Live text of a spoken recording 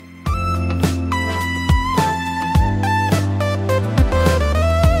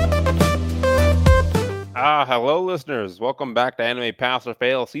Hello, listeners. Welcome back to Anime Pass or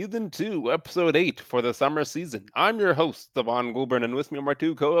Fail Season 2, Episode 8 for the summer season. I'm your host, Devon Goulburn, and with me are my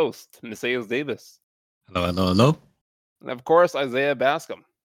two co hosts, Nisaias Davis, Hello, hello, hello. and of course, Isaiah Bascom.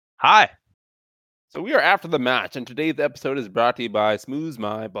 Hi. So, we are after the match, and today's episode is brought to you by Smooth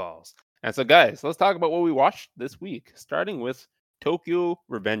My Balls. And so, guys, let's talk about what we watched this week, starting with Tokyo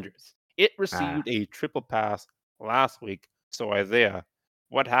Revengers. It received a triple pass last week. So, Isaiah,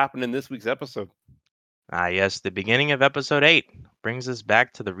 what happened in this week's episode? Yes, the beginning of episode 8 brings us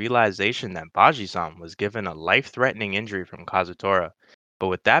back to the realization that Baji-san was given a life-threatening injury from Kazutora. But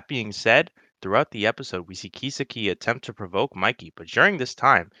with that being said, throughout the episode, we see Kisaki attempt to provoke Mikey, but during this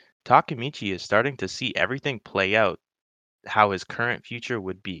time, Takemichi is starting to see everything play out how his current future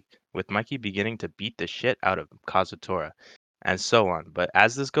would be, with Mikey beginning to beat the shit out of Kazutora, and so on. But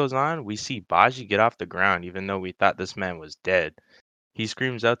as this goes on, we see Baji get off the ground even though we thought this man was dead. He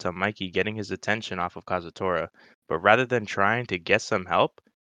screams out to Mikey, getting his attention off of Kazutora, but rather than trying to get some help,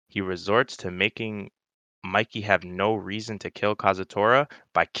 he resorts to making Mikey have no reason to kill Kazutora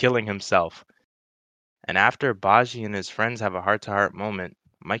by killing himself. And after Baji and his friends have a heart-to-heart moment,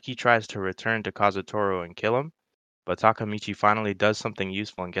 Mikey tries to return to Kazutora and kill him, but Takemichi finally does something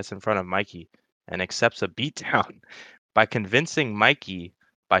useful and gets in front of Mikey and accepts a beatdown by convincing Mikey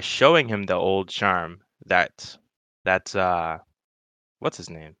by showing him the old charm that's what's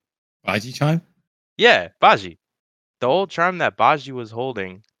his name? Baji Chime? Yeah, Baji. The old charm that Baji was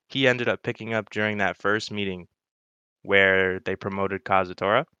holding, he ended up picking up during that first meeting where they promoted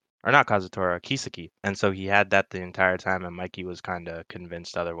Kazutora. Or not Kazutora, Kisaki. And so he had that the entire time and Mikey was kind of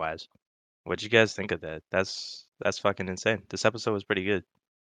convinced otherwise. What'd you guys think of that? That's fucking insane. This episode was pretty good.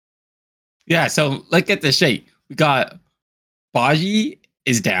 Yeah, so let's get this straight. We got Baji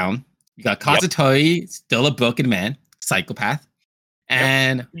is down. We got Kazutori, still a broken man, psychopath.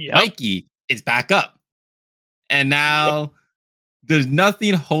 And Mikey is back up. And now there's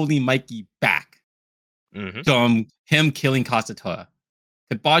nothing holding Mikey back from him killing Kazutora.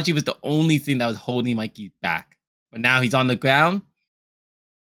 Because Baji was the only thing that was holding Mikey back. But now he's on the ground.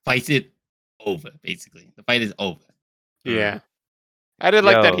 Fights it over, basically. The fight is over. Yeah. I did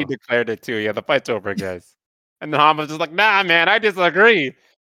like that he declared it too. Yeah, the fight's over, guys. And Ham was just like, nah, man, I disagree.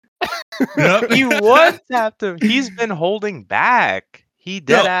 He was tapped him. He's been holding back. He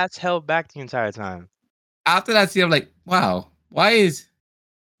dead ass held back the entire time. After that scene, I'm like, wow, why is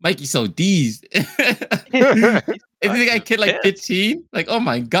Mikey so deezed? Isn't the guy kid like 15? Like, oh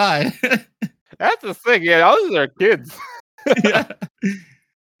my god. That's the thing. Yeah, all these are kids. Yeah.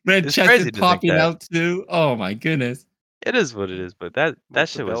 Man, chest is popping out too. Oh my goodness. It is what it is, but that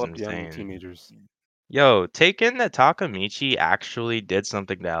shit was insane. Young teenagers. Yo, take in that Takemichi actually did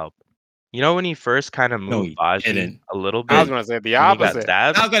something to help. You know when he first kind of moved Baji a little bit? I was going to say the opposite. He got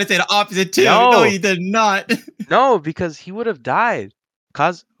stabbed? I was going to say the opposite too. No, he did not. No, because he would have died.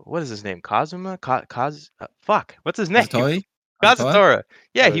 What is his name? Kazuma? Fuck. What's his name? Kazutora.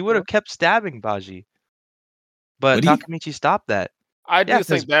 Yeah, he would have kept stabbing Baji. But Takemichi stopped that. I do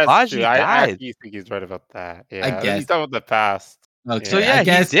think that's Baji true. died. I actually think he's right about that. Yeah, I guess. He's done with the past. Okay. So yeah,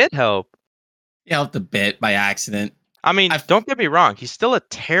 he did help. He helped a bit by accident. I mean, don't get me wrong. He's still a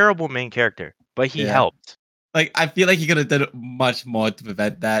terrible main character, but he helped. Like, I feel like he could have done much more to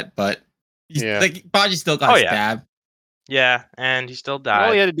prevent that, but like Baji still got stabbed. Yeah, and he still died.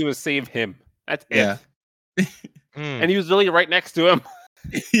 All he had to do was save him. That's it. And he was really right next to him.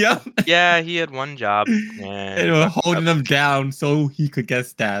 Yeah, he had one job. And they were holding him down so he could get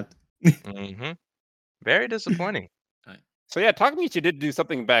stabbed. Very disappointing. So yeah, Takemichi did do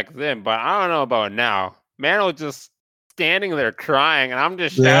something back then, but I don't know about now. Man was just standing there crying, and I'm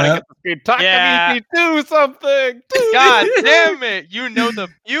just shouting at the screen, Takemichi, do something! God damn it! You know the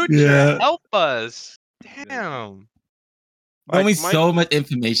future. Help us. Damn. Only so much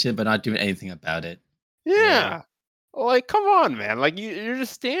information, but not doing anything about it. Yeah. Like, come on, man. Like, you're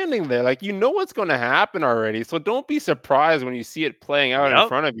just standing there. Like, you know what's going to happen already. So don't be surprised when you see it playing out in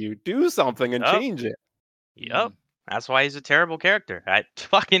front of you. Do something and change it. Yep. That's why he's a terrible character. I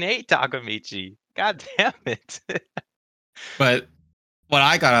fucking hate Takemichi. God damn it. But what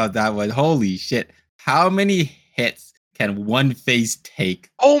I got out of that was, holy shit, how many hits can one face take?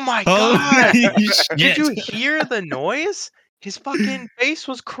 Oh my god. Did you hear the noise? His fucking face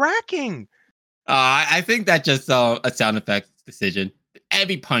was cracking. I think that's just a sound effects decision.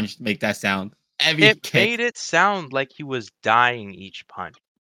 Every punch make that sound. It made it sound like he was dying each punch.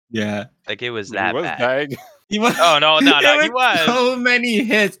 Yeah. Like it was that bad. Dying. He was. Oh no, he was. So many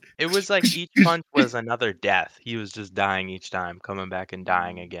hits. It was like each punch was another death. He was just dying each time, coming back and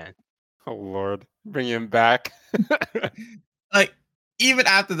dying again. Oh Lord, bring him back. Like even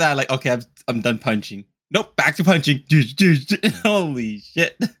after that, like okay, I'm done punching. Nope, back to punching. Holy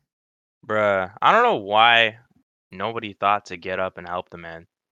shit. Bruh, I don't know why nobody thought to get up and help the man.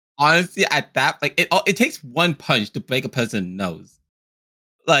 Honestly, at that, like it takes one punch to break a person's nose.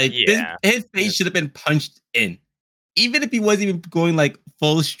 Like Yeah. his face should have been punched in. Even if he wasn't even going like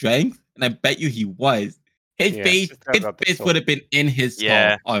full strength, and I bet you he was, his fist would have been in his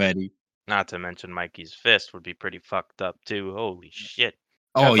skull already. Not to mention Mikey's fist would be pretty fucked up too. Holy shit.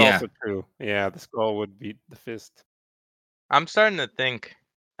 Oh, That's also true. Yeah, the skull would beat the fist. I'm starting to think.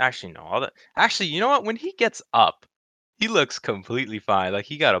 Actually, no. Actually, you know what? When he gets up, he looks completely fine. Like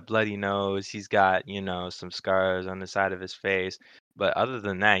he got a bloody nose. He's got some scars on the side of his face. But other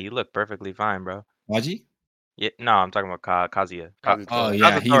than that, he looked perfectly fine, bro. Baji? Yeah, no, I'm talking about Kazuya. Oh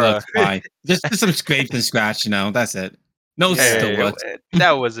yeah, he looks fine. just some scrapes and scratch, That's it. No, still works.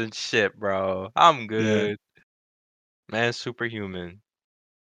 That wasn't shit, bro. I'm good. Yeah. Man, superhuman.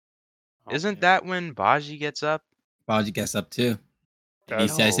 Isn't that when Baji gets up? Baji gets up too. And he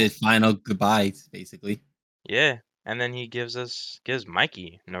says his final goodbyes, basically. Yeah, and then he gives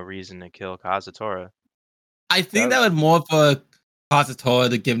Mikey no reason to kill Kazutora. I think that was more for Kazutora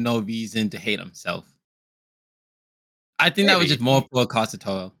to give no reason to hate himself. I think that was just more for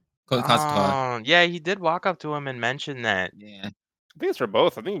Kazutora. Yeah, he did walk up to him and mention that. Yeah. I think it's for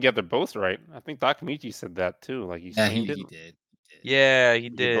both. I think you get they're both right. I think Takemichi said that too. Like he did. Yeah, he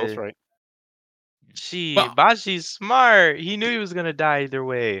did. Both right. Baji's smart. He knew he was gonna die either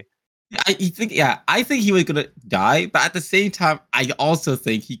way. I think he was gonna die, but at the same time, I also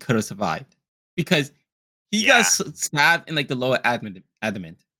think he could have survived because he got stabbed in like the lower adamant.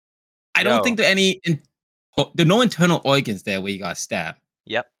 I don't think there are no internal organs there where he got stabbed.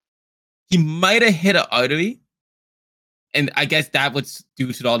 Yep. He might have hit an artery, and I guess that was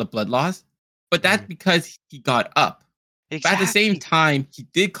due to all the blood loss. But that's because he got up. Exactly. But at the same time, he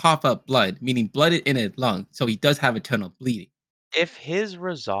did cough up blood, meaning blood in his lung, so he does have internal bleeding. If his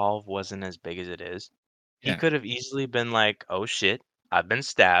resolve wasn't as big as it is, he could have easily been like, "Oh shit, I've been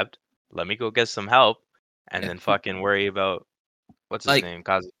stabbed. Let me go get some help," and then fucking worry about what's his name,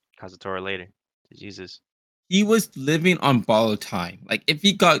 Kazutora later. Jesus. He was living on borrowed time. Like if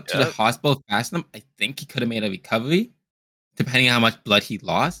he got to the hospital fast enough, I think he could have made a recovery, depending on how much blood he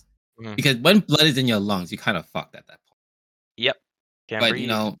lost. Mm-hmm. Because when blood is in your lungs, you kind of fucked at that point. Yep. Can't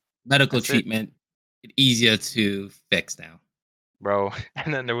breathe. Medical treatment it's easier to fix now. Bro,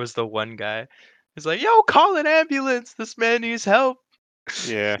 and then there was the one guy who's like, "Yo, call an ambulance. This man needs help."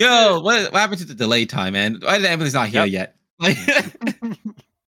 Yeah. Yo, what happened to the delay time, man? Why the ambulance not here yet?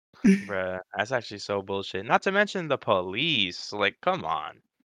 Bruh, that's actually so bullshit. Not to mention the police. Like, come on.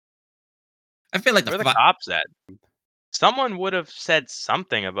 I feel like where the cops at? Someone would have said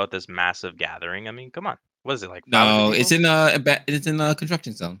something about this massive gathering. I mean, come on. What is it like? No, it's in a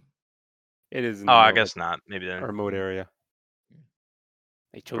construction zone. It is. I guess not. Maybe then. Remote area.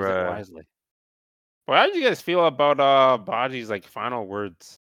 They chose it wisely. But how did you guys feel about Baji's like final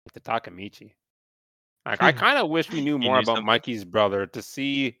words to Takemichi? Like, I kind of wish we knew more about Mikey's brother to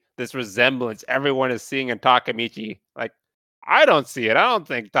see this resemblance everyone is seeing in Takemichi. Like, I don't see it. I don't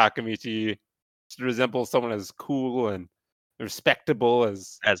think Takemichi resembles someone as cool and respectable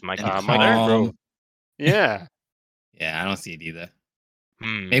as Mikey. Bro. Yeah. Yeah, I don't see it either.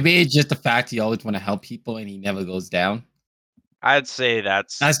 Maybe it's just the fact he always want to help people and he never goes down. I'd say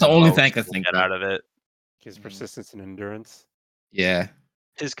that's the only thing I can think get out of it. His persistence and endurance. Yeah.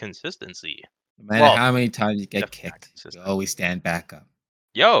 His consistency. No matter how many times you get kicked, you always stand back up.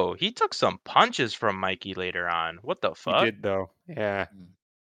 Yo, he took some punches from Mikey later on. What the fuck? He did though. Yeah.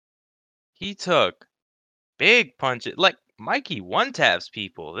 He took big punches. Like Mikey one taps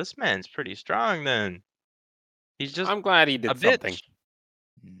people. This man's pretty strong then. He's just I'm glad he did something.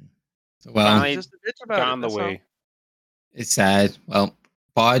 Well, he's just a bitch about gone the way. It's sad. Well,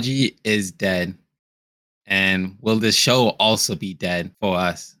 Baji is dead. And will this show also be dead for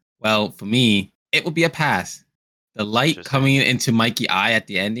us? Well, for me, it will be a pass. The light coming into Mikey's eye at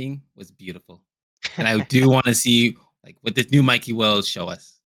the ending was beautiful. And I do want to see like what this new Mikey will show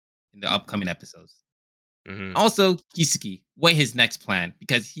us in the upcoming episodes. Mm-hmm. Also, Kisuke, what his next plan?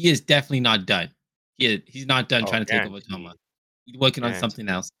 Because he is definitely not done. He's not done trying to take over Toma. He's working on something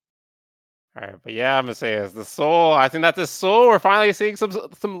else. All right, but yeah, I'm gonna say it's the soul. I think that's the soul. We're finally seeing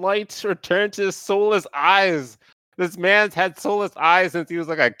some light return to his soulless eyes. This man's had soulless eyes since he was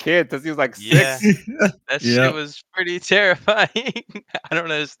like a kid, since he was like 6. That shit was pretty terrifying. I don't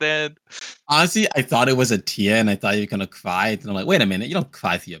understand. Honestly, I thought it was a tear, and I thought you were gonna cry. And I'm like, wait a minute, you don't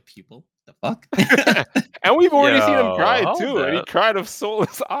cry for your people. The fuck? And we've already seen him cry too, and he cried of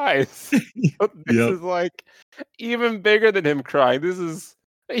soulless eyes. This is like even bigger than him crying. This is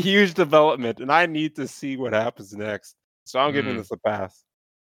a huge development, and I need to see what happens next. So I'm giving this a pass.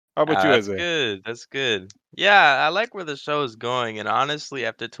 How about you, That's Isaiah? good. That's good. Yeah, I like where the show is going, and honestly,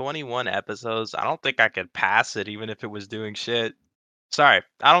 after 21 episodes, I don't think I could pass it even if it was doing shit. Sorry,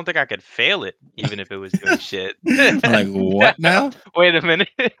 I don't think I could fail it even if it was doing shit. I'm like, what now? Wait a minute.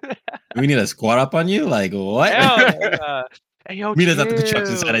 We need a squat up on you? Like, what? Hell no. Hey, yo, Meet us at the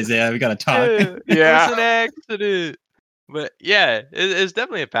construction site, chill. Isaiah. We gotta talk. It Yeah. was an accident. But yeah, it's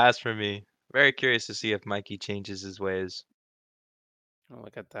definitely a pass for me. Very curious to see if Mikey changes his ways. Oh,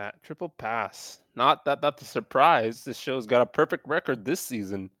 look at that. Triple pass. Not that that's a surprise. This show's got a perfect record this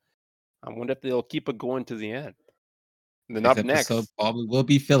season. I wonder if they'll keep it going to the end. And then Next up episode next. probably will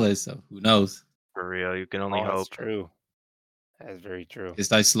be fillers, so who knows? For real, you can only Oh, that's hope. true. That is very true. It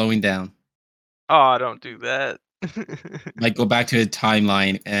starts slowing down. Oh, don't do that. Might go back to the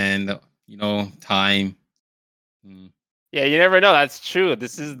timeline and time. Yeah, you never know. That's true.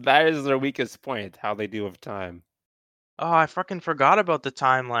 That is their weakest point, how they deal with time. Oh, I fucking forgot about the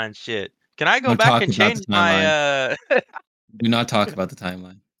timeline shit. Can I go Don't back talk and about the change my Do not talk about the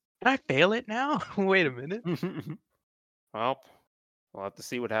timeline. Can I fail it now? Wait a minute. Well, we'll have to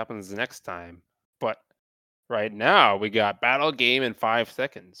see what happens next time. But right now, we got Battle Game in 5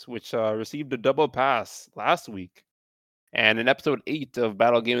 seconds, which received a double pass last week. And in episode 8 of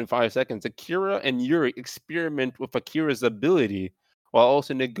Battle Game in 5 seconds, Akira and Yuri experiment with Akira's ability while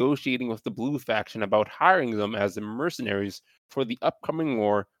also negotiating with the Blue faction about hiring them as mercenaries for the upcoming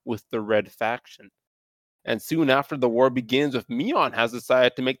war with the Red faction. And soon after the war begins, with Mion has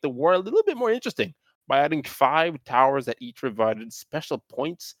decided to make the war a little bit more interesting by adding 5 towers that each provided special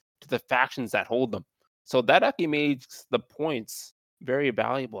points to the factions that hold them. So that actually makes the points very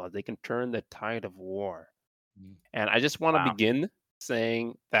valuable as they can turn the tide of war. And I just want to begin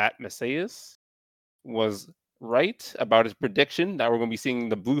saying that Messias was right about his prediction that we're going to be seeing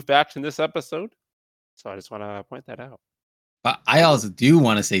the Blue faction this episode. So I just want to point that out. But I also do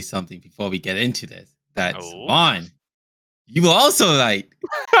want to say something before we get into this. That Swan, you were also right.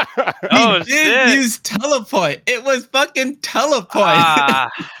 He did use teleport. It was fucking teleport.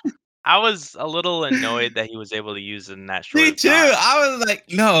 I was a little annoyed that he was able to use it in that short. Me too. I was like,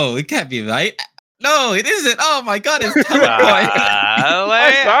 no, it can't be right. No, it isn't. Oh my god, it's teleport.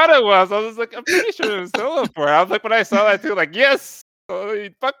 I thought it was. I was like, I'm pretty sure it was teleport. I was like, when I saw that too, like, yes,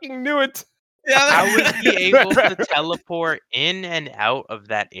 he fucking knew it. Yeah, I would be able to teleport in and out of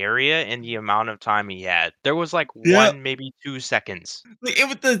that area in the amount of time he had. There was like 1, maybe 2 seconds. It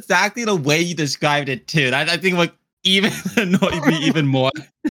was exactly the way you described it too. I think like even annoyed me even more.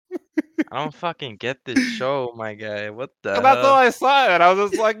 I don't fucking get this show, my guy. What the hell? That's all I saw. And I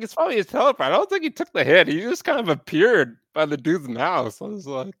was just like, it's probably his teleport. I don't think he took the hit. He just kind of appeared by the dude's mouse. I was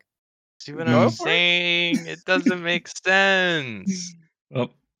like, see what I'm saying? It doesn't make sense.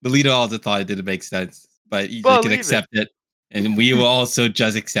 Well, the leader also thought it didn't make sense, but you can accept it. And we will also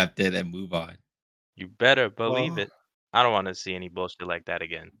just accept it and move on. You better believe it. I don't want to see any bullshit like that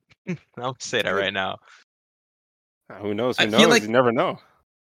again. I'll say that right now. Who knows? Who knows? Like, you never know.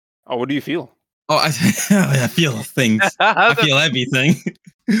 Oh, what do you feel? Oh, I feel things. I feel everything.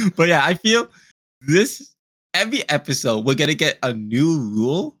 But yeah, I feel every episode we're gonna get a new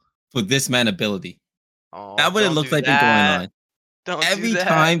rule for this man ability. Oh, that's what it looks like been going on. Every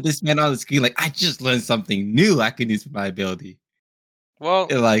time this man on the screen, like, I just learned something new I can use for my ability. Well,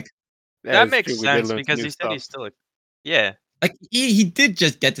 that makes sense because he said he's still like he did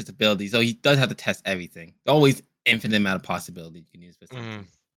just get this ability, so he does have to test everything. Always infinite amount of possibilities you can use for something.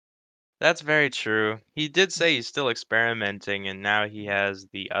 That's very true. He did say he's still experimenting, and now he has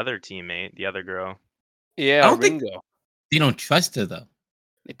the other teammate, the other girl. Yeah, I don't think they don't trust her though.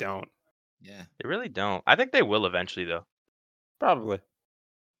 They don't. Yeah, they really don't. I think they will eventually, though. Probably.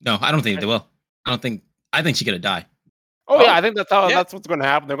 No, I don't think they will. I think she's gonna die. Oh yeah, I think that's what's going to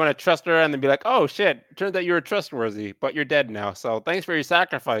happen. They're going to trust her and then be like, "Oh shit, turns out you were trustworthy, but you're dead now. So thanks for your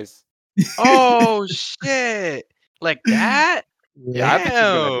sacrifice." Oh shit! Like that? Yeah, I think she's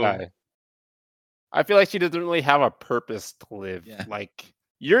gonna die. I feel like she doesn't really have a purpose to live. Yeah. Like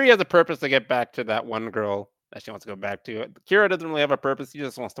Yuri has a purpose to get back to that one girl that she wants to go back to. Kira doesn't really have a purpose. She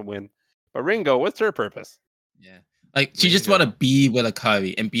just wants to win. But Ringo, what's her purpose? Yeah, like she just want to be with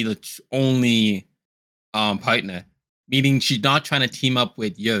Akari and be the only partner. Meaning she's not trying to team up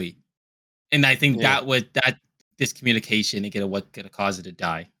with Yuri. And I think that discommunication is what could cause her to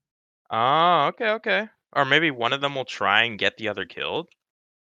die. Oh, okay. Or maybe one of them will try and get the other killed.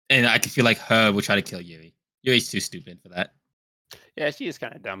 And I can feel like her will try to kill Yuri. Yuri's too stupid for that. Yeah, she is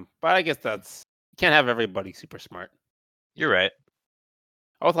kind of dumb. But I guess you can't have everybody super smart. You're right.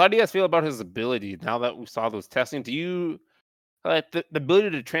 Also, how do you guys feel about his ability now that we saw those testing? Do you Like the ability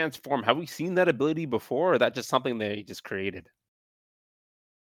to transform. Have we seen that ability before, or is that just something they just created?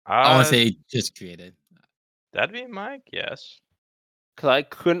 I want to Uh, say just created. that'd be my guess. Because I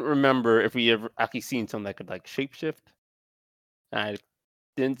couldn't remember if we ever actually seen something that could like shapeshift. I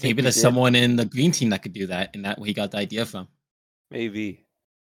didn't think Maybe we there's did. someone in the green team that could do that, and that where he got the idea from. Maybe.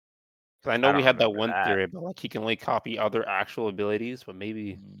 Because I know I we don't had that remember one that. theory about like he can only copy other actual abilities, but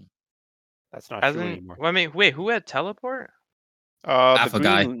maybe Mm. that's not true Hasn't? anymore. Well, I mean, wait, who had teleport? The Alpha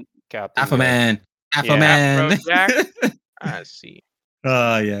guy, green captain Alpha guy. man, Alpha Yeah. Afro man. Jack. I see.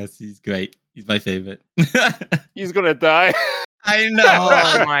 Oh yes, he's great. He's my favorite. He's gonna die. I know.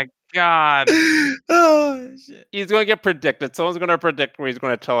 Oh my god. Oh shit. He's gonna get predicted. Someone's gonna predict where he's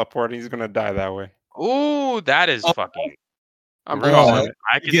gonna teleport, and he's gonna die that way. Ooh, that is Oh, fucking I'm oh, calling it.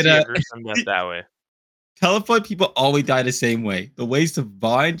 I could you see a gonna gruesome death that way. teleport people always die the same way. The way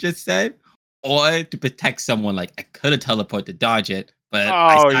Savon just said, or to protect someone. Like I could have teleported to dodge it, but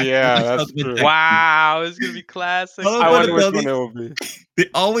I Oh sacrificed yeah, myself that's to true. protect you. Wow, it's gonna be classic. Teleport I wonder which abilities, one it will be. they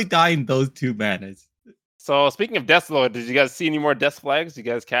always die in those two manners. So speaking of death though, did you guys see any more death flags? Did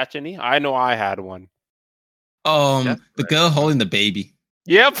you guys catch any? I know I had one. Death The flag. girl holding the baby.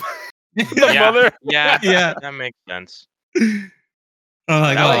 Yep. The Yeah, mother. yeah, Yeah. that makes sense. I'm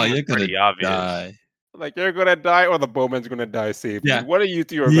like, That oh, one was you're gonna pretty obvious. die. Like you're gonna die or the bowman's gonna die safely. Yeah. One of you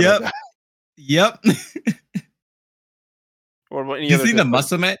two are Yep. gonna die. Yep. Or any You other see the difference.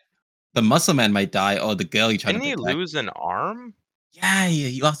 muscle man? The muscle man might die, or the girl you trying Didn't to he protect. lose an arm? Yeah,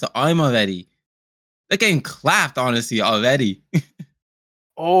 he lost the arm already. They're getting clapped, honestly, already.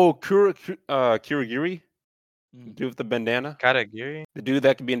 Oh, Kurogiri? Dude with the bandana? Katagiri? The dude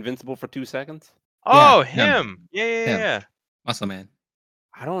that can be invincible for 2 seconds? Oh, him. him. Yeah, yeah, Him. yeah. Muscle man.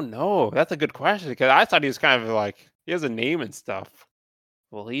 I don't know. That's a good question because I thought he was kind of like he has a name and stuff.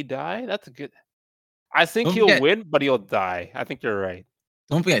 Will he die? That's a good. I think Don't he'll forget- win, but he'll die. I think you're right.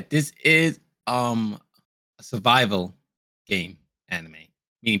 Don't forget, this is a survival game anime.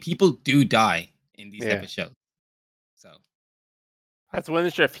 Meaning people do die in these type Yeah. of shows. So That's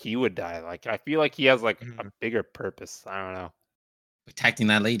wasn't sure if he would die. Like I feel like he has like a Mhm. bigger purpose. I don't know. protecting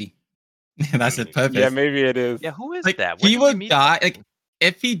that lady. That's his purpose. Yeah, maybe it is. Yeah, who is Like that? Where he did we would meet die. that Like from?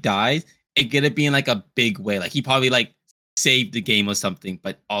 if he dies, it gonna be in like a big way. Like he probably like saved the game or something,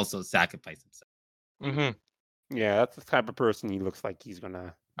 but also sacrificed himself. Yeah, that's the type of person he looks like he's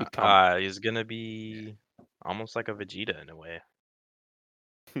gonna become. He's gonna be almost like a Vegeta in a way.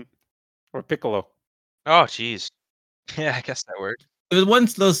 Or Piccolo. Oh, jeez. Yeah, I guess that worked. There was one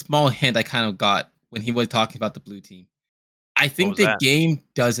little small hint I kind of got when he was talking about the blue team. I think was the that? game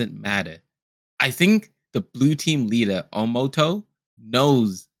doesn't matter. I think the blue team leader, Omoto,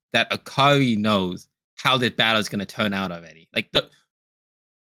 knows that Akari knows how this battle is gonna turn out already. Like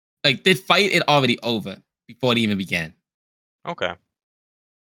the fight it already over before it even began. Okay.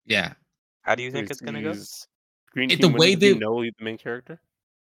 Yeah. How do you think it's gonna go? Green It- team the way wins if you they- know the main character.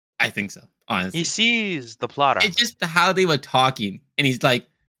 I think so. Honestly. He sees the plot armor. It's just how they were talking, and he's like,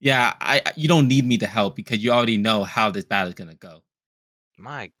 "Yeah, you don't need me to help because you already know how this battle is gonna go."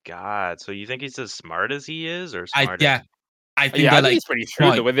 My God. So you think he's as smart as he is, or I smarter? yeah, I think Yeah, I they're think like he's pretty shrewd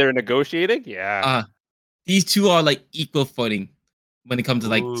the smart. way they're negotiating. Yeah. These two are like equal footing when it comes to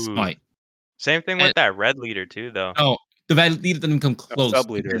like Ooh. smart. Same thing And- with that red leader too, though. No, the red leader doesn't come close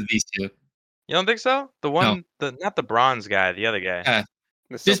sub-leader. to these two. You don't think so? The one, not the bronze guy, the other guy. Yeah.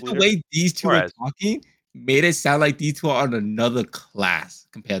 The Just the sub-leader. way these two Suarez. are talking made it sound like these two are on another class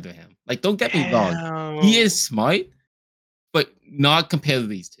compared to him. Like, don't get me wrong, he Damn. is smart, but not compared to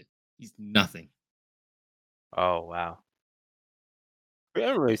these two. He's nothing. Oh wow. We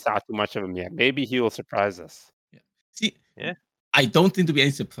haven't really saw too much of him yet. Maybe he will surprise us. See, Yeah. I don't think there'll be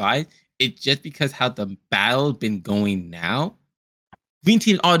any surprise. It's just because how the battle been going now. Green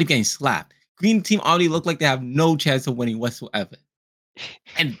team already getting slapped. Green team already look like they have no chance of winning whatsoever.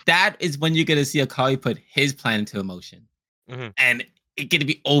 And that is when you're gonna see Akari put his plan into motion, Mhm. and it gonna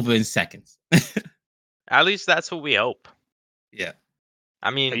be over in seconds. At least that's what we hope. Yeah. I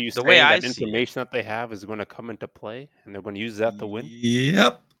Are mean, you the saying way I that see it, information that they have is going to come into play, and they're going to use that to win?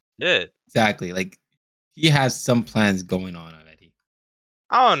 Yep. yeah. Exactly. Like he has some plans going on already.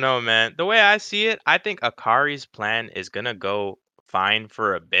 I don't know, man. The way I see it, I think Akari's plan is gonna go fine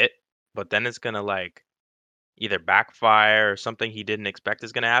for a bit, but then it's gonna like either backfire or something he didn't expect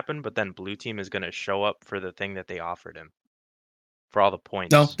is gonna happen. But then blue team is gonna show up for the thing that they offered him for all the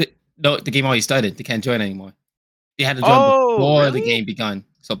points. No, the game already started. They can't join anymore. They had to join Oh, before the really? game begun.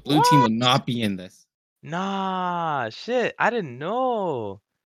 So blue team will not be in this. Nah, shit. I didn't know.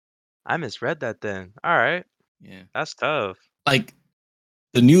 I misread that then. All right, Yeah. that's tough. Like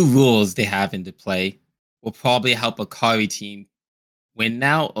the new rules they have into play will probably help Akari team win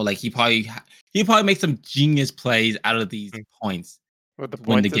now, or like he probably make some genius plays out of these points With the to win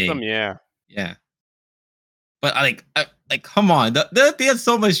point the system, game. yeah. Yeah. But like, come on, they're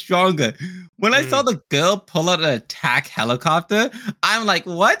so much stronger. When I saw the girl pull out an attack helicopter, I'm like,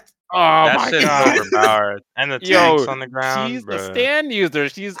 what? Oh That my shit's god. overpowered. And the tanks Yo, on the ground, she's a bro. stand user.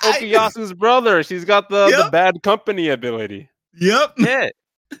 She's I- Okuyasu's brother. She's got the Yep. bad company ability. Yep. Yeah.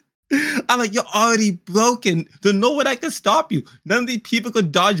 I'm like, you're already broken. There's no way that can stop you. None of these people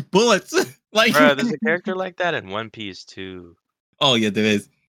could dodge bullets. Like, Bro, there's a character like that in One Piece too. oh yeah, there is.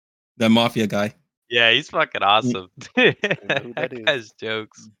 The mafia guy. Yeah, he's fucking awesome. who That that is. guy's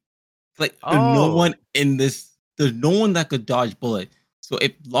jokes. Like, there's no Oh. one in this. There's no one that could dodge bullet. So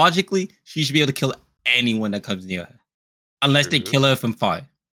if logically, she should be able to kill anyone that comes near her, unless they True. kill her from far.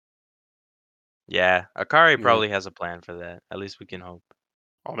 Yeah, Akari Yeah. probably has a plan for that. At least we can hope.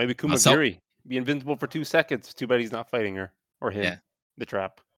 Oh, maybe So- Kumagiri. Be invincible for 2 seconds. Too bad he's not fighting her. Or him. Yeah. The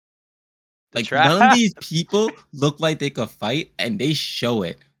trap. Like trap. none of these people look like they could fight, and they show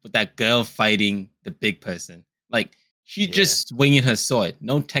it with that girl fighting the big person. Like she's Yeah. just swinging her sword,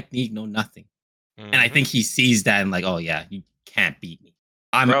 no technique, no nothing. And I Mhm. think he sees that and like, oh yeah, you can't beat me.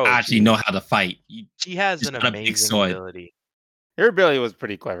 I Bro, actually know how to fight. She has just an got a big amazing sword. ability. Her ability was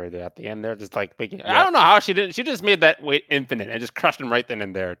pretty clever there at the end. They're just like making. I Yep. don't know how she didn't. She just made that weight infinite and just crushed him right then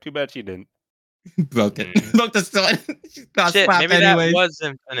and there. Too bad she didn't. Broke it. Mhm. Broke the sword. She got Shit, slapped maybe anyway. that was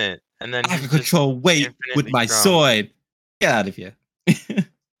infinite. And then I he's can just control weight with infinitely my strong. sword. Get out of here.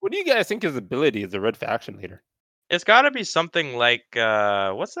 What do you guys think his ability as a red faction leader? It's got to be something like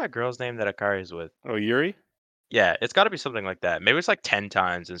what's that girl's name that Akari's with? Oh, Yuri? Yeah, it's got to be something like that. Maybe it's like 10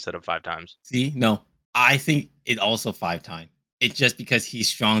 times instead of 5 times. See, no, I think it also 5 times. It's just because he's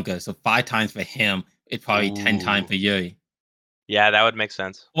stronger. So 5 times for him, it's probably 10 times Ooh. for Yuri. Yeah, that would make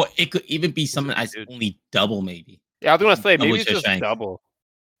sense. Or it could even be something a that's dude. only double, maybe. Yeah, I was gonna say Double maybe it's your just strength. double.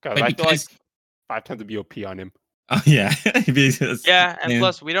 Because But I feel like because 5 times would be OP on him. oh yeah, because, Yeah, and man,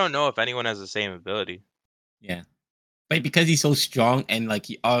 plus we don't know if anyone has the same ability. yeah, but because he's so strong and like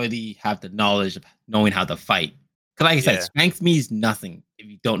he already have the knowledge of knowing how to fight. Because like I said, Yeah. strength means nothing if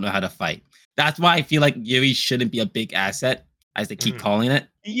you don't know how to fight. That's why I feel like Yuri shouldn't be a big asset, as they keep Mhm. calling it.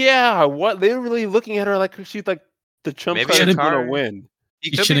 Yeah, what they're really looking at her like she's like the chump Maybe card that's gonna Akari- win. He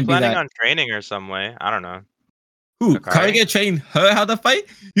He could be shouldn't be planning that- on training her some way. I don't know. Who? Akari? Akari gonna train her how to fight?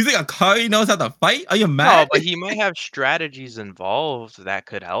 You think Akari knows how to fight? Are you No, mad? but he might have strategies involved that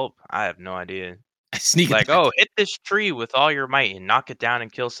could help. I have no idea. Sneak Like, attack. oh, hit this tree with all your might and knock it down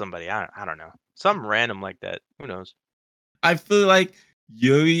and kill somebody. I don't know. Something random like that. Who knows? I feel like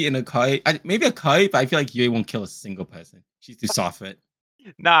Yuri and Akari, maybe Akari, but I feel like Yuri won't kill a single person. She's too soft for it.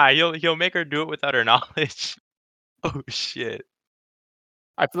 Nah, he'll make her do it without her knowledge. Oh shit.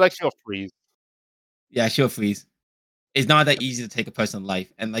 I feel like she'll freeze. Yeah, she'll freeze. It's not that easy to take a person's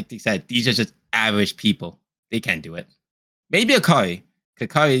life. And like they said, these are just average people. They can't do it. Maybe Akari. 'Cause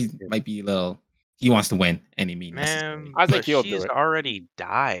Akari might be a little, he wants to win any means necessary. Man, I think but he'll do she's it. already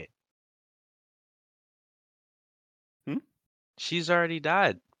died. Hmm? She's already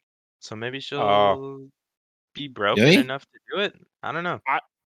died. So maybe she'll Oh. be broken Really? enough to do it. I don't know.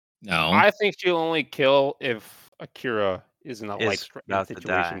 No. I think she'll only kill if Akira is in a Is life-threatening about to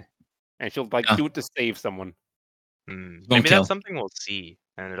situation. die. And she'll like Yeah. do it to save someone. Won't Maybe kill. that's something we'll see,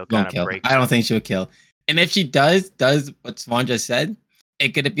 and it'll Won't kind of kill. break. I don't think she'll kill. And if she does what Swan just said, it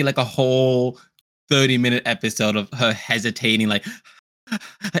could be like a whole 30-minute episode of her hesitating, like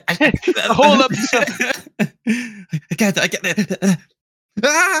A whole episode. I can't.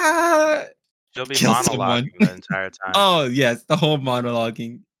 Ah! She'll be Kill monologuing someone. the entire time. Oh yes, the whole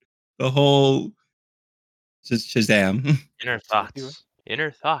monologuing, the whole just Shazam. Inner What do you- thoughts.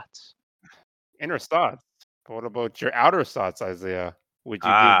 Inner thoughts. Inner thoughts. What about your outer thoughts, Isaiah? Would you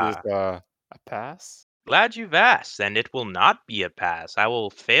give this a pass? Glad you've asked, and it will not be a pass. I will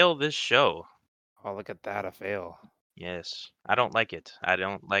fail this show. Oh, look at that, a fail. Yes, I don't like it. I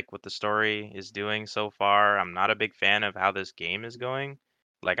don't like what the story is doing so far. I'm not a big fan of how this game is going.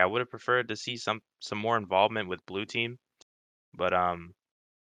 Like, I would have preferred to see some more involvement with Blue Team, but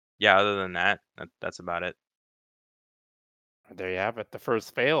yeah. Other than that's about it. There you have it, the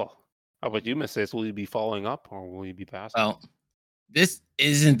first fail. How about you, Mrs.? Will you be following up or will you be passing? Well, this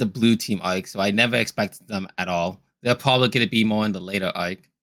isn't the blue team arc, so I never expected them at all. They're probably going to be more in the later arc.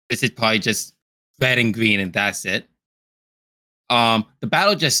 This is probably just red and green, and that's it. The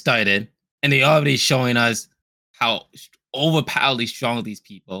battle just started, and they already showing us how overpoweredly strong these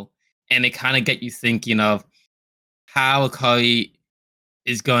people, and it kind of get you thinking of how Akari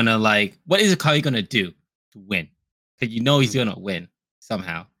is gonna what is Akari gonna do to win? Because you know he's gonna win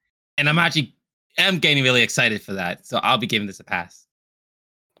somehow, and I'm getting really excited for that, so I'll be giving this a pass.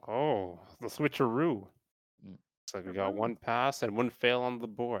 Oh, the switcheroo. Mm. It's like we got one pass and one fail on the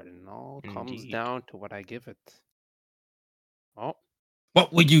board, and it all comes Indeed. down to what I give it. Oh,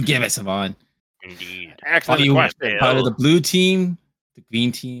 What would you give it, Savon? Indeed. Are excellent you question. part of the blue team, the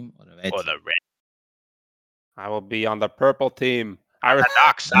green team, or the red Or team? the red. I will be on the purple team. The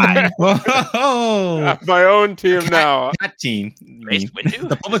dark side. Whoa! My own team now. Cat team. Race Windu? The Is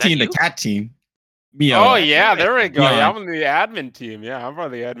purple that team, the you? cat team. Mio. Oh that's yeah, right. there we go. Yeah. Yeah, I'm on the admin team. Yeah, I'm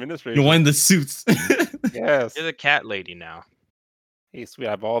on the administration. You're one of the suits. Yes. You're the cat lady now. Hey, sweet.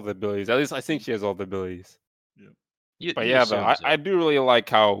 I have all the abilities. At least I think she has all the abilities. But You yeah, though, assume so. I do really like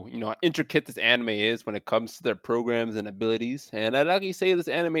how intricate this anime is when it comes to their programs and abilities. And I'd actually say this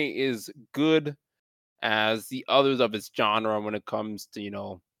anime is good as the others of its genre when it comes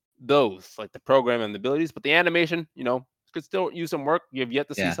to those like the program and the abilities. But the animation, could still use some work. You have yet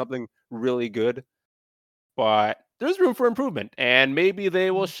to see Yeah. something really good, but there's room for improvement, and maybe they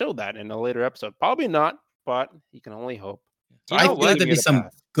will Mm. show that in a later episode. Probably not, but you can only hope. You I know feel what? like there'd be Give it a some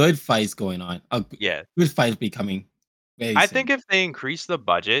pass. good fights going on. Yeah. Good fights be coming very I soon. think if they increase the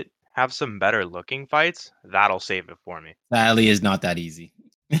budget, have some better looking fights, that'll save it for me. Sadly, it's not that easy.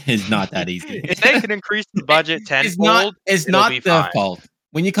 It's not that easy. If they can increase the budget It's not. tenfold, It's it'll not be their fine. fault.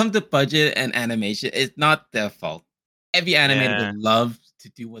 When you come to budget and animation, it's not their fault. Every animator Yeah. would love to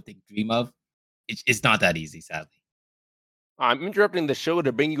do what they dream of. It's not that easy, sadly. I'm interrupting the show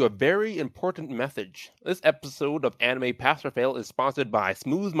to bring you a very important message. This episode of Anime Pass or Fail is sponsored by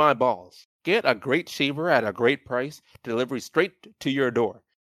Smooth My Balls. Get a great shaver at a great price, delivery straight to your door.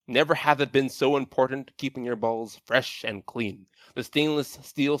 Never has it been so important keeping your balls fresh and clean. The stainless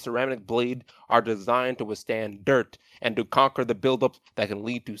steel ceramic blade are designed to withstand dirt and to conquer the buildup that can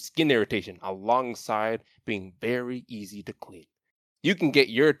lead to skin irritation, alongside being very easy to clean. You can get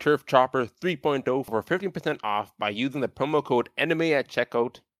your Turf Chopper 3.0 for 15% off by using the promo code anime at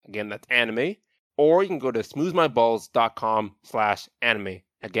checkout. Again, that's anime. Or you can go to smoothmyballs.com/anime.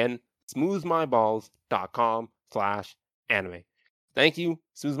 Again, smoothmyballs.com/anime. Thank you,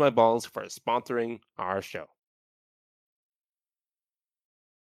 Smooth My Balls, for sponsoring our show.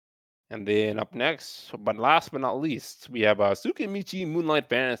 And then up next, but last but not least, we have Tsukimichi Moonlight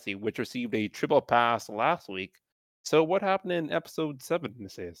Fantasy, which received a triple pass last week. So what happened in episode 7,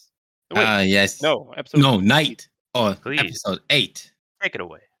 Miss Ace? Wait, Yes. no, episode No, night. Or Please. episode 8. Take it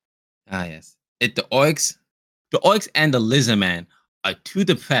away. Yes. The orcs and the lizard man are too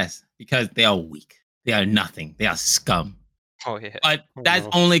depressed because they are weak. They are nothing. They are scum. Oh yeah. But Oh, that's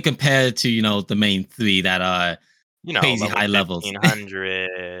no. only compared to the main 3 that are crazy level high levels.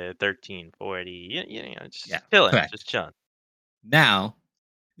 1500, 1340. Just Yeah, chilling, correct. just chilling. Now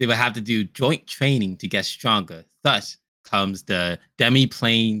they will have to do joint training to get stronger. Thus comes the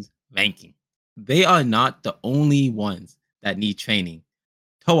demi-planes ranking. They are not the only ones that need training.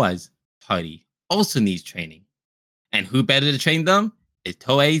 Toa's party also needs training. And who better to train them is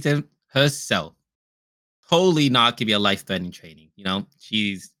Toei herself. Totally not give you a life-threatening training.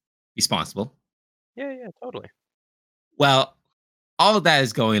 She's responsible. Yeah, totally. Well, all of that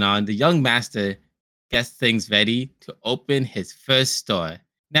is going on. The young master gets things ready to open his first store.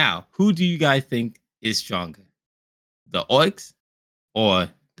 Now, who do you guys think is stronger? The orcs or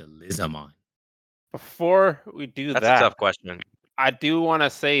the lizardmon? Before we do That's that, a tough question. I do want to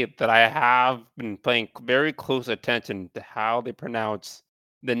say that I have been paying very close attention to how they pronounce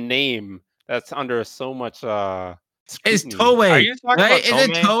the name that's under so much It's scrutiny. Toei. Are you talking right? about Is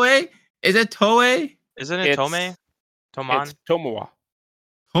it Toei? Is it Toei? Isn't it Tome? It's Toman? Tomowa.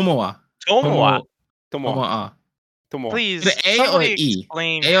 Tomowa. Tomowa. Tomowa. Please, Is it A or somebody E?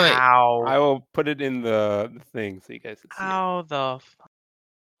 explain A or E? how I will put it in the thing so you guys can see it. how the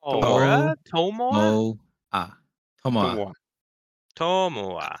Tomowa. bruh? Tomowa? Tomowa.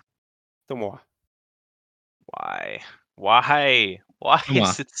 Tomowa. Tomowa. Why? Why Tomowa.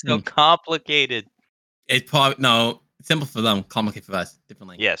 is it so Mm. complicated? It's probably simple for them, complicated for us. Different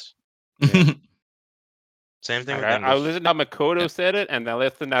language. Yes. Yeah. Same thing with I English. listened to Makoto Yeah. said it, and I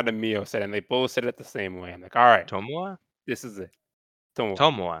listened to Mio said it, and they both said it the same way. I'm like, all right, Tomowa? this is it. Tomowa.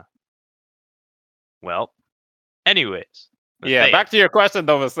 Tomowa. Well, anyways. Yeah, Matthias, back to your question,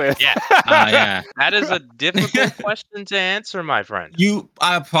 though, Matthias. Yeah. Yeah. that is a difficult question to answer, my friend.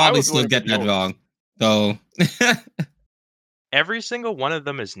 I probably was still one of get the that lowest. wrong. So Every single one of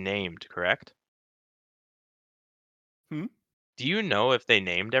them is named, correct? Hmm? Do you know if they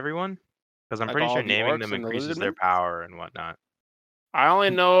named everyone? Because I'm Like pretty all sure the naming orcs them and the increases their lizardmen? power and whatnot. I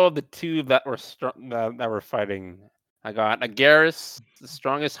only know the two that were that were fighting. I got Agaris, the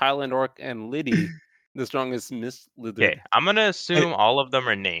strongest Highland orc, and Liddy, the strongest Miss Lizard. Okay, I'm gonna assume all of them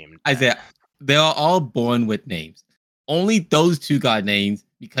are named. Isaiah, they are all born with names. only those two got names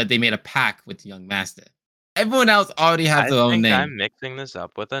because they made a pact with the young master. Everyone else already has their own name. I'm mixing this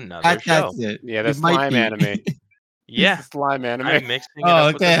up with another show. That's it. Yeah, the It might slime be. anime. Yeah, It's the slime anime. I'm mixing it Oh,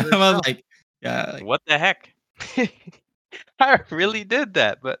 up with okay. another I was show. like, yeah. Like, What the heck? I really did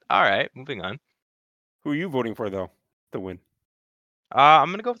that, but all right, moving on. Who are you voting for though to win?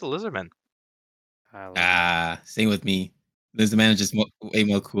 I'm gonna go with the Lizardmen. same with me. Lizardman is just way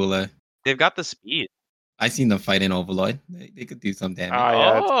more cooler. They've got the speed. I seen them fight in Overlord. They could do some damage. Oh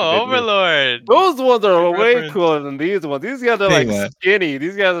yeah, that's true, they do. Overlord! Those ones are Good way reference. cooler than these ones. These guys are They like were. skinny.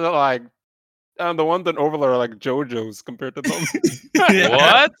 These guys are like the ones in Overlord are like JoJo's compared to them.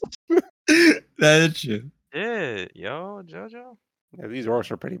 What? That is true. Yeah, yo, JoJo. Yeah, these orcs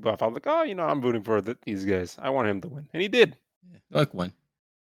are pretty buff. I was like, oh, I'm rooting for these guys. I want him to win, and he did. Yeah, look one.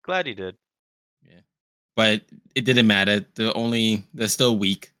 Glad he did. Yeah, but it didn't matter. They're still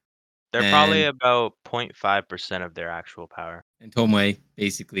weak. They're probably about 0.5% of their actual power. And Tomoe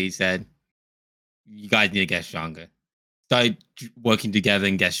basically said, "You guys need to get stronger. Start working together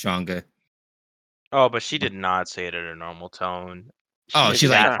and get stronger." Oh, but she did not say it in a normal tone. Oh, she's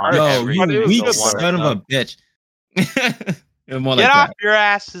like, sat on "Yo, every you single weak one son of of a bitch." More Get like off that. your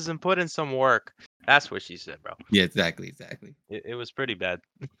asses and put in some work. That's what she said, bro. Yeah, exactly. It was pretty bad.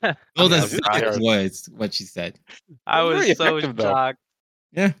 Those Yeah, are this is exact hard. words. What she said. I It was was very so effective, though. shocked.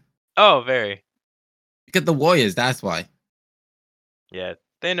 Yeah, Oh, very. look at the Warriors. That's why. Yeah,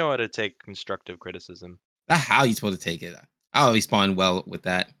 they know how to take constructive criticism. That's how you're supposed to take it. I'll respond well with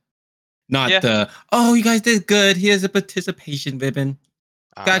that. Not Yeah. the, oh, you guys did good. Here's a participation ribbon.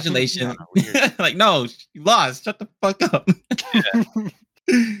 Uh, Congratulations. weird. Like, no, you lost. Shut the fuck up.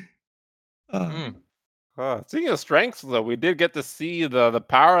 Mm. Speaking of strengths, though, we did get to see the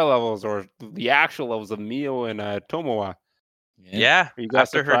power levels or the actual levels of Mio and Tomoa. Yeah, Were you guys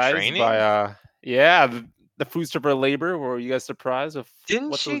after her surprised training, by the food stripper labor? Were you guys surprised of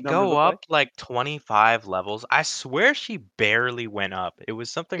didn't what she those numbers go look up like 25 levels? I swear she barely went up. It was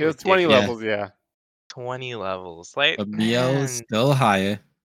something It was 20 ridiculous. levels, yeah. 20 levels. Like, But Mio's man, still higher.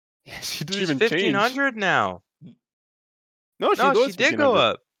 Yeah, she didn't she's even change. 1500 now. No, she No, was she did go 1500.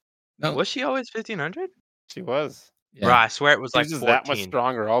 up. No, Was she always 1500? She was. yeah. Bro, I swear it was like She's just that much 14.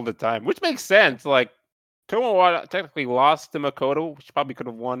 stronger all the time, which makes sense. Like Tomoa technically lost to Makoto, which probably could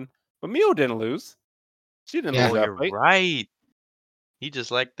have won, but Mio didn't lose. She didn't Yeah. lose Oh, that you're fight. right. He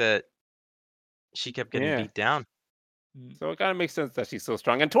just liked that she kept getting Yeah. beat down. So it kind of makes sense that she's so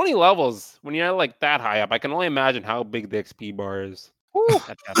strong. And 20 levels, when you're like that high up, I can only imagine how big the XP bar is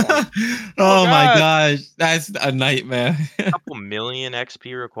at that point. Oh my God. gosh, that's a nightmare. A couple million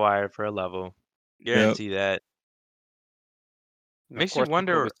XP required for a level. Guarantee that. And Makes of you course,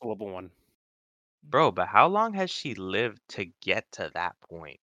 wonder- Makoto's to level 1. Bro, but how long has she lived to get to that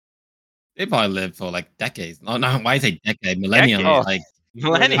point? They probably lived for like decades. No, why say decade? Millenniums. Decades. Like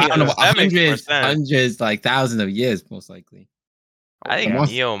Millennium. I don't know, That makes more sense. hundreds, like thousands of years, most likely. I think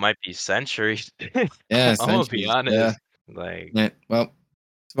Almost. Neo might be centuries. Yeah, I'm gonna be centuries. honest. Yeah. Like, Yeah, well,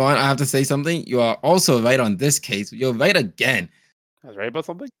 Spawn, I have to say something. You are also right on this case. You're right again. I was right about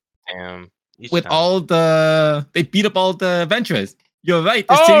something? damn. each With time. all they beat up all the adventurers. You're right.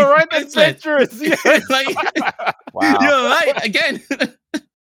 the Oh, city's right, the defenseless. adventurers! Yes! Like, Wow. you're right again.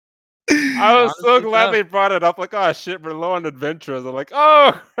 I was so Honestly, glad tough. they brought it up. Like, oh shit, we're low on adventurers. I'm like,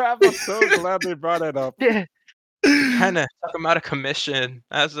 oh crap, I'm so glad they brought it up. Yeah. Kind of took him out of commission.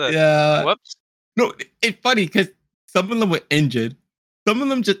 That's a Yeah. whoops. No, it's funny because some of them were injured.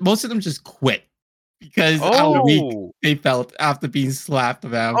 Most of them just quit because how weak Oh. they felt after being slapped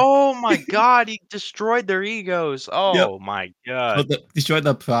around. Oh my god, he destroyed their egos. Oh my So god. destroyed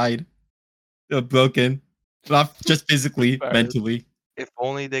their pride. They're broken. Not just physically, Sorry. mentally. If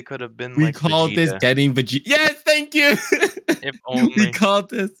only they could have been We like called this Vegeta. getting Vegeta. Yes, thank you. If only. we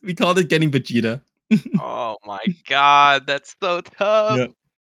called it getting Vegeta. Oh my god, that's so tough. Yeah.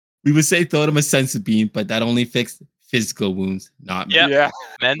 We would say throw them a sense of being, but that only fixed physical wounds, not Yep. Yeah,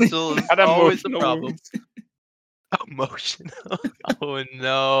 Mental is Not always the emotional problem. wounds. Emotional. Oh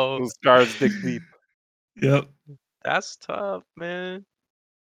no. Those scars dig deep. Yep. That's tough, man.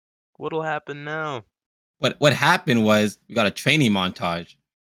 What'll happen now? What happened was we got a training montage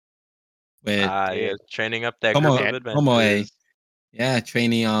with Yeah, training up that Tomoe- group of Tomoe. adventurers.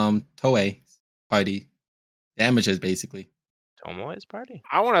 training Toei party. The amateurs basically. Tomoe's party.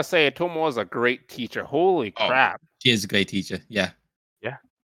 I want to say Tomo is a great teacher. Holy Oh. crap! She is a great teacher. Yeah.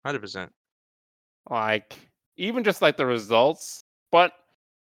 100%. Like even just like the results, but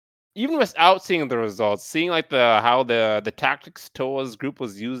even without seeing the results, seeing like how the tactics Toa's group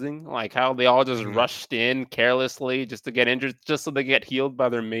was using, like how they all just Mhm. rushed in carelessly just to get injured, just so they get healed by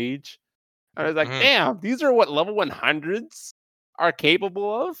their mage. I was like, damn, these are what level 100s are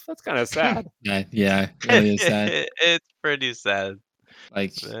capable of? That's kind of sad. Yeah, really is sad. It's pretty sad.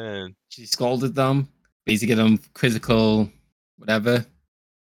 Like Man. she scolded them, basically them critical, whatever.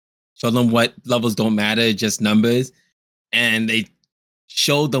 Showed them what levels don't matter, just numbers, and they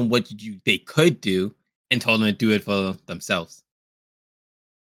showed them what they could do, and told them to do it for themselves.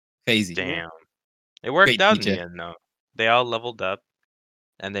 Crazy. Damn. It worked Great out in teacher. the end, though. They all leveled up,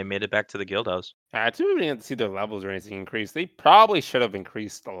 and they made it back to the guild house. I too didn't get to see their levels or anything increase. They probably should have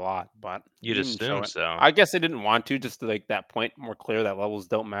increased a lot, but You'd they didn't show assume it. so. I guess they didn't want to, just to make that point more clear that levels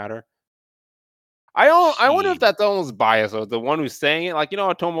don't matter. I wonder if Jeez. that's almost biased, or the one who's saying it. Like,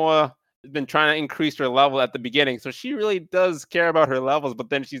 Tomoa has been trying to increase her level at the beginning, so she really does care about her levels, but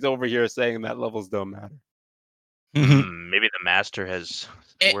then she's over here saying that levels don't matter. Maybe the master has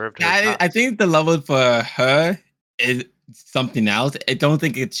swerved her I thoughts. think the level for her is something else. I don't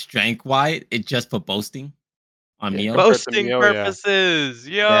think it's strength wide. It's just for boasting on Mio. Boasting Mio, yeah. purposes.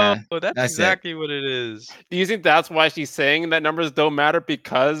 Yo, Yeah, that's that's it. exactly what it is. Do you think that's why she's saying that numbers don't matter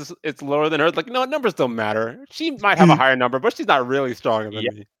because it's lower than her? Like, no, numbers don't matter. She might have a higher number, but she's not really stronger than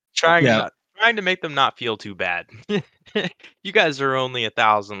me. Trying Yeah. trying to make them not feel too bad. You guys are only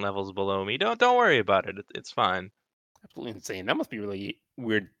 1,000 levels below me. Don't worry about it. It's fine. Absolutely insane. That must be really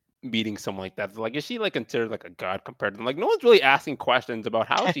weird meeting someone like that. Like, is she like considered like a god compared to them? Like, no one's really asking questions about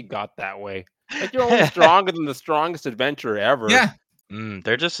how she got that way. Like, you're only stronger than the strongest adventurer ever. Yeah.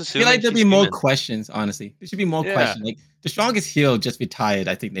 They're just I assuming feel like there'd be she's more human. questions, honestly. There should be more Yeah. questions. Like the strongest heel just retired,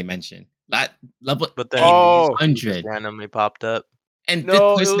 I think they mentioned. That level But then 800. randomly popped up. And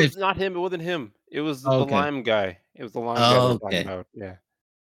No, this it person was not him. It wasn't him. It was the Okay. lime guy. It was the lime guy we're talking Okay. about. Yeah.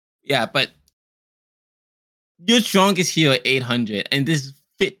 Yeah, but your strongest hero 800 and this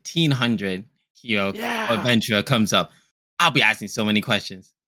 1500 hero Yeah. adventurer comes up. I'll be asking so many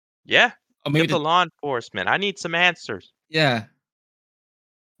questions. Yeah. Or maybe Get the law enforcement. I need some answers. yeah.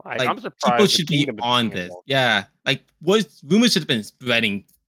 Like, Like I'm surprised people the should be kingdom is on getting this. involved. Yeah. Like rumors should have been spreading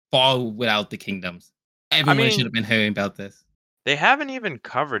far without the kingdoms. Everyone should mean- have been hearing about this. They haven't even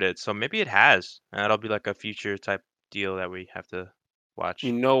covered it, so maybe it has. And that'll be like a future type deal that we have to watch.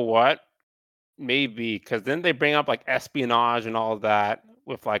 You know what? Maybe, because then they bring up like espionage and all of that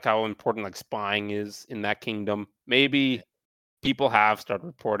with like how important like spying is in that kingdom. Maybe people have started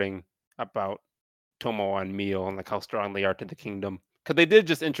reporting about Tomoa and Mio and like how strong they are to the kingdom. Because they did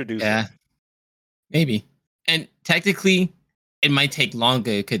just introduce Yeah. it. Maybe. And technically, it might take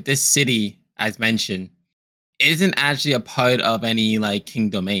longer because this city, as mentioned, isn't actually a part of any like king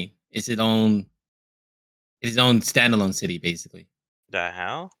domain. It's its own standalone city, basically. The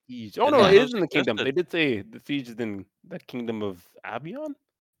hell? Siege. Oh And no, then it those is in the kingdom. existed. They did say the siege is in the kingdom of Abion?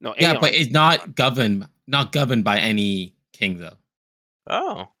 No, Yeah, Aeon. but it's not governed by any king though.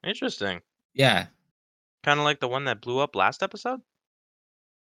 Oh, interesting. Yeah. Kind of like the one that blew up last episode?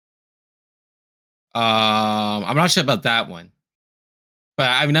 I'm not sure about that one. But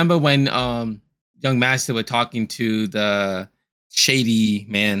I remember when young master were talking to the shady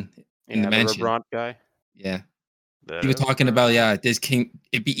man in the mansion. Rebrant guy. Yeah. The You were talking about this king.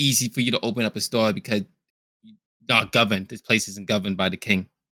 It'd be easy for you to open up a store because you're not governed. This place isn't governed by the king.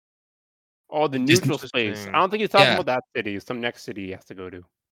 Oh, the Just neutral space. I interesting. don't think he's talking Yeah. about that city. It's some next city he has to go to.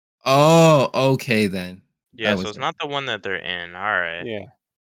 Oh, okay then. Yeah, That so was it's it. not the one that they're in. All right. Yeah.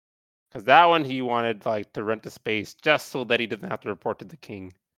 Because that one he wanted like to rent a space just so that he doesn't have to report to the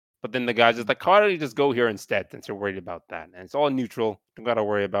king. But then the guy's just like, why don't you just go here instead since you're worried about that? And it's all neutral. Don't gotta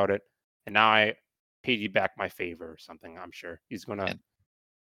worry about it. And now I paid you back my favor or something, I'm sure. He's gonna Yeah.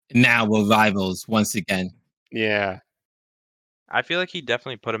 Now we're rivals once again. Yeah. I feel like he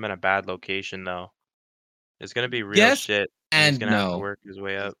definitely put him in a bad location, though. It's going to be real Yes shit. And he's and going to have to no. work his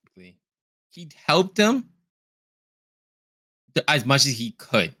way up. Basically. He helped him as much as he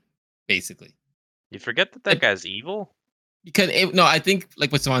could, basically. You forget that that guy's evil? Because I think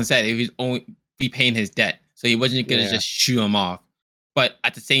like what someone said, it was only repaying his debt, so he wasn't gonna Yeah. just shoo him off. But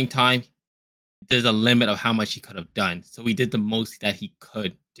at the same time, there's a limit of how much he could have done. So he did the most that he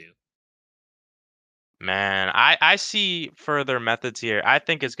could do. Man, I see further methods here. I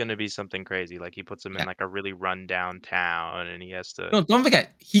think it's going to be something crazy. Like he puts him in Yeah. like a really rundown town and he has to. No, don't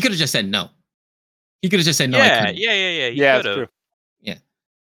forget, he could have just said no. He could have just said no. I yeah, couldn't. yeah. He Yeah, it's could've. true. Yeah.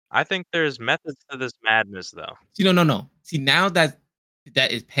 I think there's methods to this madness, though. See, no. See, now that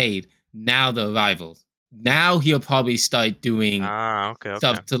is paid, now the rivals. Now he'll probably start doing Okay.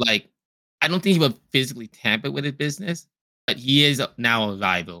 stuff to like. I don't think he would physically tamper with his business, but he is now a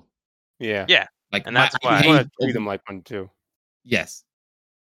rival. Yeah. Yeah. Like, And that's why- I paid want to treat over- him like one too. Yes.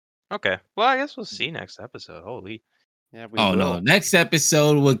 Okay. Well, I guess we'll see next episode. Holy. Yeah, we Oh will. no! Next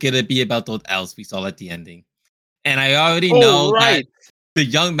episode we're gonna be about those elves we saw at the ending, and I already Oh, know that right. the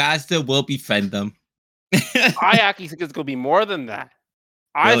young master will befriend them. I actually think it's gonna be more than that.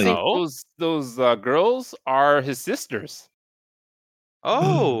 I Really? think Oh? those girls are his sisters.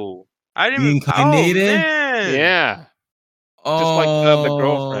 Oh, I didn't even. Oh Reincarnated? man. Yeah, just like the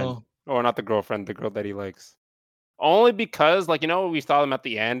girlfriend, Oh, or not the girlfriend, the girl that he likes. Only because, like, we saw them at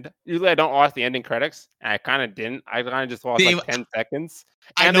the end. Usually, I don't watch the ending credits, and I kind of didn't. I kind of just watched same. like 10 seconds,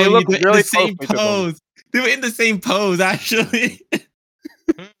 I and know they you look do it in the really same closely to them. pose. They were in the same pose, actually.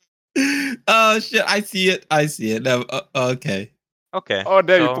 Oh shit! I see it. I see it. No, okay. Okay. Oh,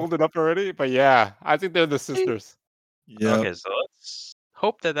 damn, you So pulled it up already? But yeah, I think they're the sisters. Yep. okay. So let's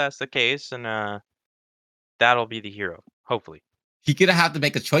hope that that's the case, and that'll be the hero. Hopefully. He gonna have to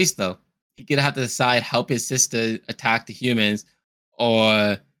make a choice though. He gonna have to decide help his sister attack the humans,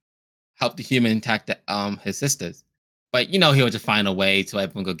 or help the human attack his sisters. But he'll just find a way so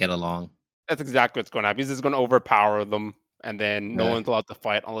everyone will get along. That's exactly what's going to happen. He's just going to overpower them, and then no Yeah. one's allowed to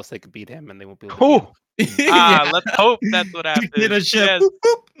fight unless they can beat him, and they won't be able to beat him. Whew. Let's hope that's what happens. Dictatorship. Yes.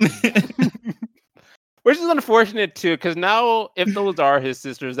 Boop, boop. Which is unfortunate too, because now if those are his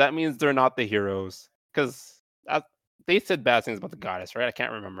sisters, that means they're not the heroes. Because they said bad things about the goddess, right? I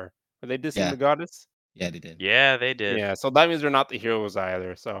can't remember. Were they dissing Yeah. the goddess? Yeah, they did. Yeah, they did. Yeah, so that means they're not the heroes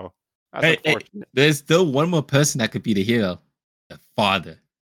either. So that's Hey, unfortunate. there's still one more person that could be the hero. The father.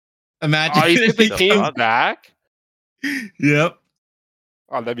 Imagine. Oh, you think they The came father. back? Yep.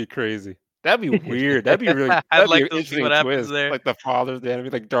 Oh, that'd be crazy. That'd be weird. That'd be really. I'd That'd like be an to see interesting what happens twist. there. Like the father's the enemy,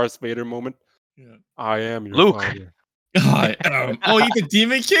 like Darth Vader moment. Yeah. I am your Luke. father. Oh, you the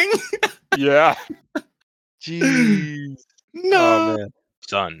Demon King? Yeah. Jeez. No. Oh man.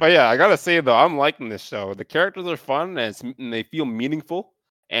 Son. But yeah, I gotta say though, I'm liking this show. The characters are fun and they feel meaningful,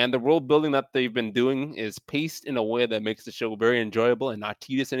 and the world building that they've been doing is paced in a way that makes the show very enjoyable and not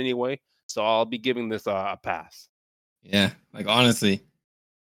tedious in any way. So I'll be giving this a pass. Yeah, like honestly.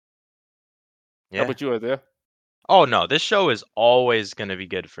 How Yeah. about you, Isaiah? Oh no, this show is always gonna be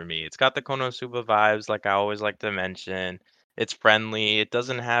good for me. It's got the Konosuba vibes, like I always like to mention. It's friendly. It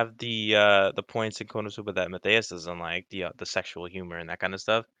doesn't have the points in Konosuba that Matthias doesn't like, the sexual humor and that kind of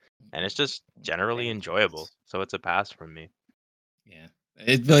stuff. And it's just generally enjoyable. So it's a pass from me. Yeah,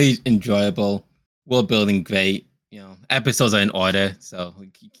 it's really enjoyable. World building great. Episodes are in order, so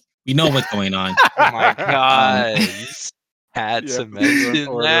we know what's going on. Oh my god, you had Yeah, to episodes are in mention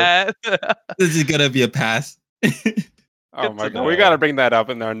order. that. This is gonna be a pass. Oh Good my to god, we know. gotta bring that up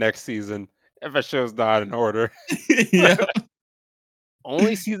in our next season. If a show's not in order, Yeah.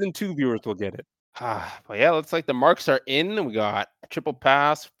 only season 2 viewers will get it. But yeah, looks like the marks are in. We got a triple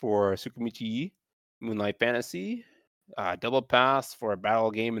pass for Tsukimichi Moonlight Fantasy, double pass for a battle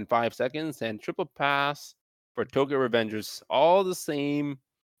game in 5 seconds, and triple pass for Tokyo Revengers. All the same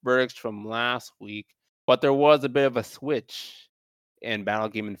verdicts from last week, but there was a bit of a switch in battle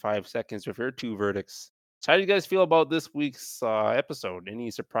game in 5 seconds with your 2 verdicts. So how do you guys feel about this week's episode?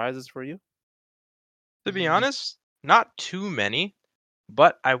 Any surprises for you? To be honest, not too many,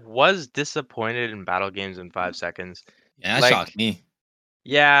 but I was disappointed in battle games in 5 seconds. Yeah, that Like- shocked me.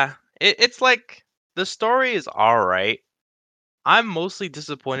 Yeah, it's like the story is all right. I'm mostly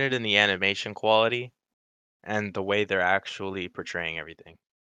disappointed in the animation quality and the way they're actually portraying everything.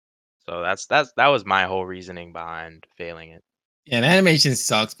 So that was my whole reasoning behind failing it. Yeah, the animation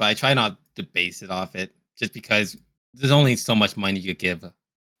sucks, but I try not to base it off it, just because there's only so much money you give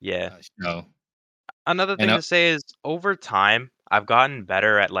Yeah. a show. Another thing to say is over time, I've gotten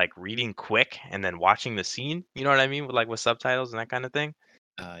better at like reading quick and then watching the scene. You know what I mean? With subtitles and that kind of thing.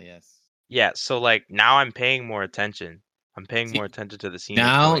 Yes. Yeah, so like now I'm paying more attention. I'm paying See, more attention to the scene. that's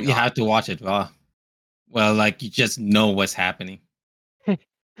Now going you on. have to watch it raw. Well, like you just know what's happening.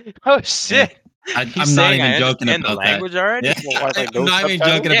 Oh shit! I'm He's not saying even I joking understand the about that. language already. Yeah, Well, watch, like, I'm those not even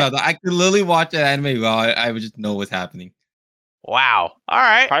subtitles? joking Yeah. about that. I could literally watch an anime raw. I would just know what's happening. Wow. All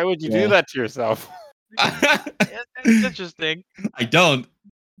right. Why would you Yeah. do that to yourself? Yeah, that's interesting. I don't,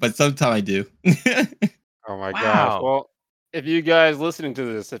 but sometimes I do. Oh my gosh. Wow. Well, if you guys listening to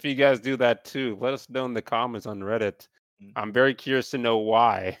this, if you guys do that too, let us know in the comments on Reddit. I'm very curious to know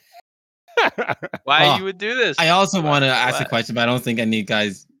why. Why Oh, you would do this? I also want to ask a What? question, but I don't think you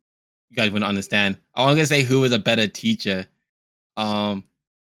guys wouldn't understand. I want to say who was a better teacher. I'm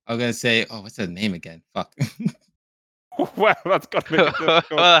gonna say, what's her name again? Fuck. Well, that's gonna make it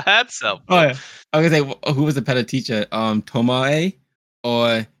difficult. Well, that's helpful. Oh yeah. I'm gonna say who was a better teacher, Tomoe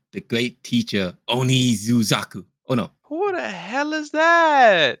or the great teacher Onizuzaku? Oh no, Who the hell is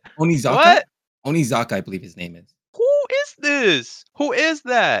that? Onizaka. What? Onizaka, I believe his name is. Who is this? Who is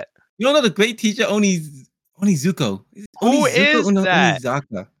that? You don't know the great teacher Onizuka. Who is that?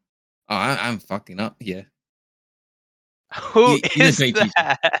 Onizaka. Oh, I'm fucking up. Yeah. Who He's a is great teacher.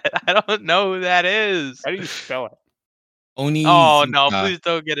 that? I don't know who that is. How do you spell it? Oh no! Onizuka. Please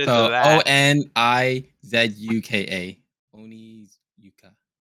don't get into So that. Onizuka.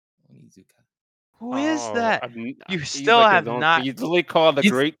 Onizuka. Who is that? You He's still like have his own, not. He's literally called the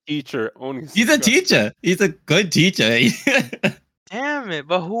He's- great teacher. Onizuka. He's a teacher. He's a good teacher. He's Damn it!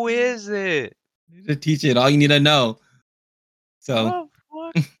 But who is it? a teacher. And all you need to know. So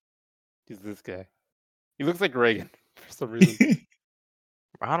What the fuck? He's this guy. He looks like Reagan for some reason.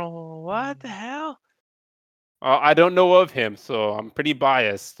 Ronald, what the hell? I don't know of him, so I'm pretty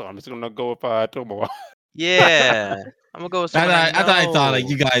biased. So I'm just gonna go with Tomowa. Yeah, I'm gonna go with someone I thought like know.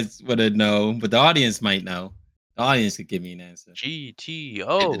 you guys would know, but the audience might know. The audience could give me an answer. Get to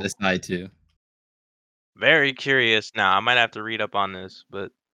GTO. decide too. Very curious now. I might have to read up on this,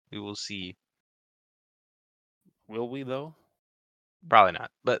 but we will see. Will we though? Probably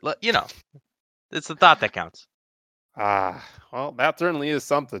not, but you know, it's the thought that counts. Well, that certainly is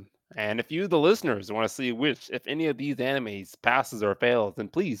something. And if you, the listeners, want to see which, if any of these animes passes or fails, then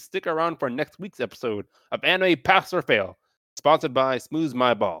please stick around for next week's episode of Anime Pass or Fail, sponsored by Smooth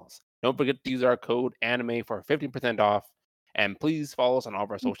My Balls. Don't forget to use our code ANIME for 15% off, and please follow us on all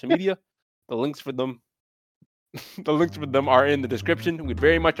of our social media. The links for them are in the description. We'd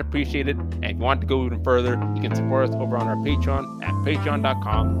very much appreciate it. And if you want to go even further, you can support us over on our Patreon at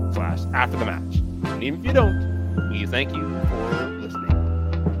patreon.com/afterthematch. And even if you don't, we thank you for